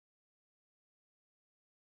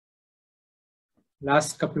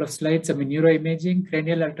Last couple of slides, neuroimaging.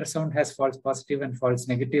 Cranial ultrasound has false positive and false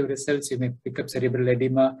negative results. You may pick up cerebral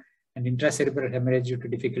edema, and intracerebral hemorrhage due to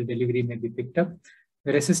difficult delivery may be picked up.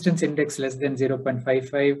 The resistance index less than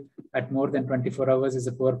 0.55 at more than 24 hours is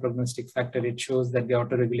a poor prognostic factor. It shows that the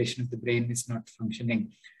autoregulation of the brain is not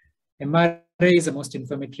functioning. MRI is the most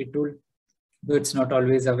informative tool, though it's not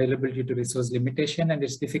always available due to resource limitation, and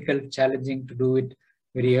it's difficult, challenging to do it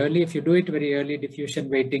very early. If you do it very early, diffusion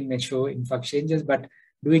weighting may show infarct changes, but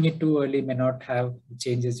doing it too early may not have the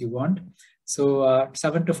changes you want. So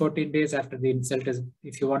 7 to 14 days after the insult is,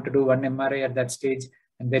 if you want to do one MRI at that stage,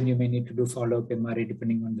 and then you may need to do follow-up MRI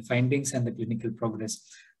depending on the findings and the clinical progress.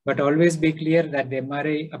 But always be clear that the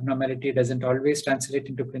MRI abnormality doesn't always translate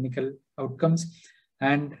into clinical outcomes.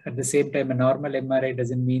 And at the same time, a normal MRI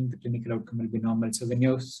doesn't mean the clinical outcome will be normal. So when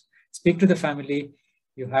you speak to the family,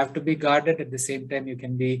 you have to be guarded. At the same time, you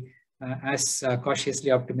can be as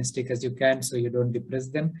cautiously optimistic as you can so you don't depress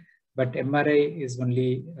them. But MRI is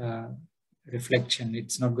only reflection.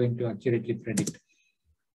 It's not going to accurately predict.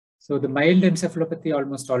 So the mild encephalopathy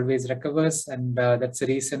almost always recovers, and that's the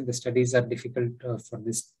reason the studies are difficult for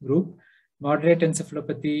this group. Moderate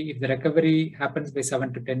encephalopathy, if the recovery happens by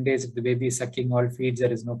 7 to 10 days, if the baby is sucking all feeds,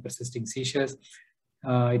 there is no persisting seizures,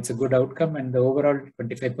 it's a good outcome, and the overall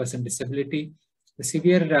 25% disability. The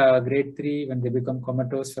severe grade 3, when they become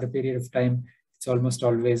comatose for a period of time, it's almost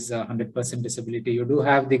always 100% disability. You do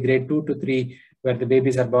have the grade 2 to 3, where the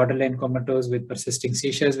babies are borderline comatose with persisting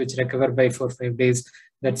seizures, which recover by 4 or 5 days.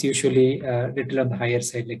 That's usually little on the higher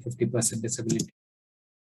side, like 50% disability.